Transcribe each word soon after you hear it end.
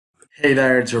Hey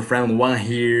there, it's your friend Juan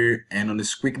here, and on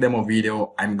this quick demo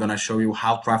video, I'm gonna show you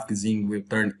how TrafficZing will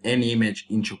turn any image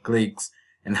into clicks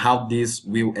and how this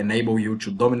will enable you to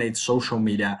dominate social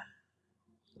media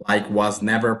like was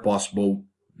never possible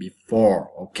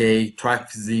before. Okay,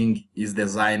 TrafficZing is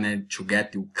designed to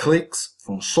get you clicks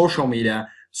from social media.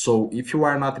 So if you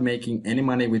are not making any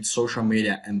money with social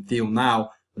media until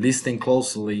now, listen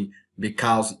closely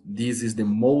because this is the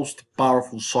most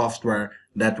powerful software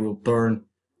that will turn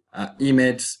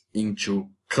image into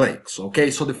clicks. Okay,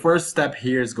 so the first step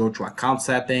here is go to account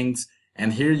settings,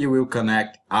 and here you will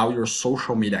connect all your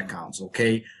social media accounts.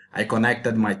 Okay, I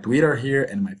connected my Twitter here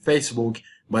and my Facebook,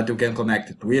 but you can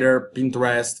connect Twitter,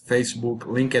 Pinterest, Facebook,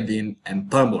 LinkedIn, and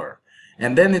Tumblr.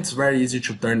 And then it's very easy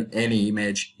to turn any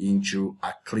image into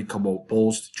a clickable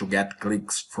post to get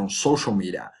clicks from social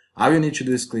media. All you need to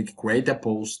do is click create a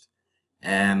post,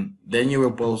 and then you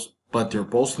will put your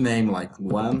post name like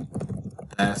one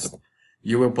test.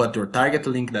 You will put your target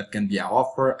link that can be an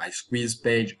offer, a squeeze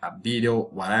page, a video,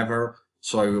 whatever.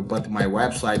 So I will put my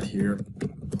website here.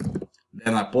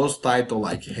 Then a post title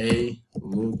like, hey,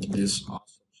 look this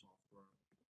awesome software.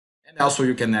 And also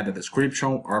you can add a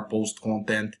description or post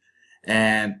content,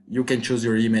 and you can choose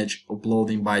your image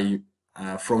uploading by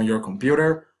from your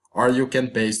computer, or you can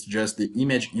paste just the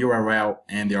image URL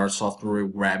and our software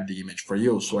will grab the image for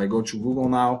you. So I go to Google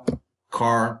now,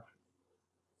 car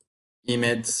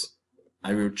image.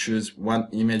 I will choose one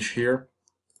image here.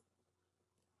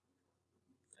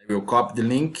 I will copy the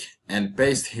link and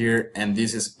paste here, and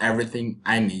this is everything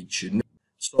I need to know.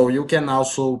 So you can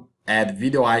also add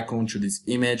video icon to this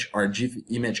image or GIF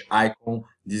image icon.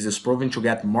 This is proven to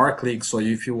get more clicks, so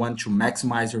if you want to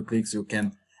maximize your clicks, you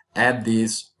can add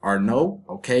this or no.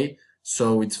 Okay,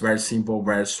 so it's very simple,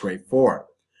 very straightforward.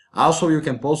 Also, you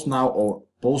can post now or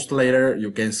post later. You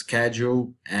can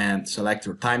schedule and select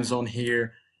your time zone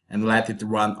here and let it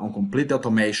run on complete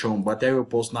automation, but I will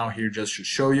post now here just to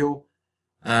show you.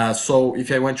 So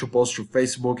if I want to post to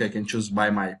Facebook, I can choose by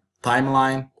my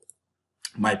timeline,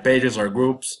 my pages or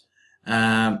groups.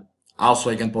 Also,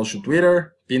 I can post to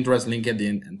Twitter, Pinterest,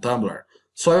 LinkedIn, and Tumblr.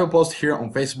 So I will post here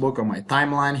on Facebook on my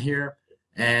timeline here,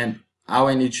 and all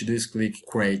I need to do is click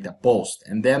create a post.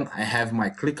 And then I have my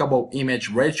clickable image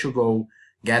ready to go,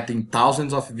 getting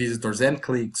thousands of visitors and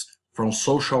clicks from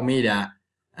social media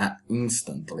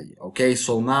instantly. Okay,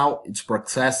 so now it's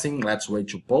processing. Let's wait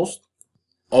to post.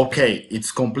 Okay,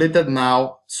 it's completed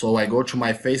now. So I go to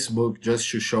my Facebook just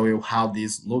to show you how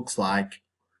this looks like.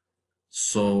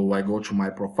 So I go to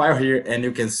my profile here, and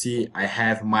you can see I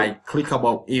have my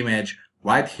clickable image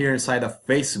right here inside of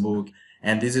Facebook,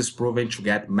 and this is proven to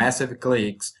get massive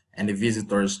clicks and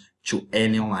visitors to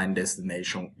any online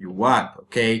destination you want.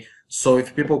 Okay, so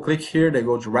if people click here, they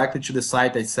go directly to the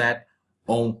site I set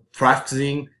on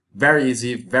TrafficZing. Very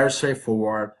easy, very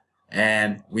straightforward,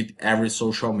 and with every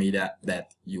social media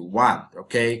that you want.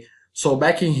 Okay, so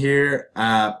back in here,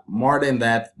 more than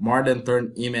that, more than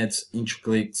turn image into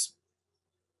clicks,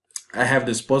 I have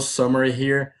this post summary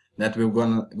here that we're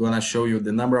gonna show you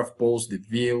the number of posts, the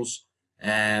views,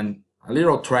 and a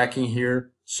little tracking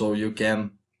here, so you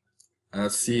can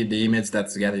see the image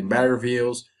that's getting better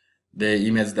views, the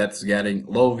image that's getting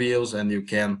low views, and you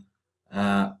can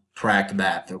track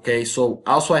that. Okay, so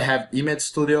also I have image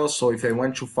studio, so if I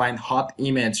want to find hot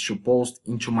image to post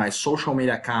into my social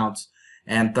media accounts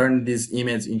and turn this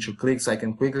image into clicks, I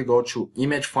can quickly go to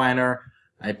image finder.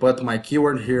 I put my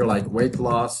keyword here like weight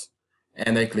loss,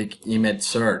 and I click image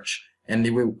search, and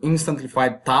it will instantly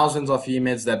find thousands of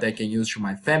images that I can use to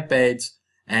my fan page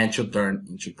and to turn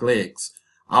into clicks.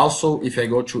 Also, if I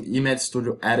go to image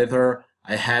studio editor,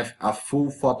 I have a full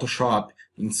Photoshop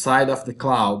inside of the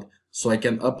cloud, so I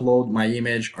can upload my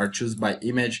image or choose by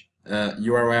image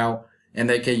URL,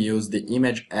 and I can use the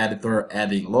image editor,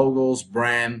 adding logos,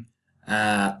 brand,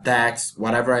 text,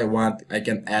 whatever I want. I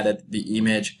can edit the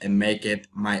image and make it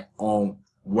my own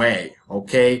way.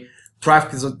 Okay,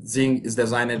 TrafficZing is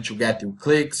designed to get you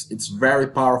clicks. It's very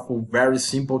powerful, very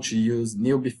simple to use,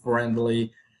 newbie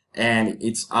friendly, and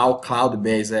it's all cloud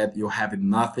based. You have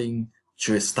nothing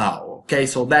to install. Okay,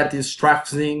 so that is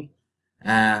TrafficZing.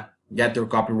 Get your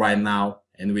copy right now,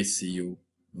 and we see you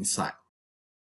inside.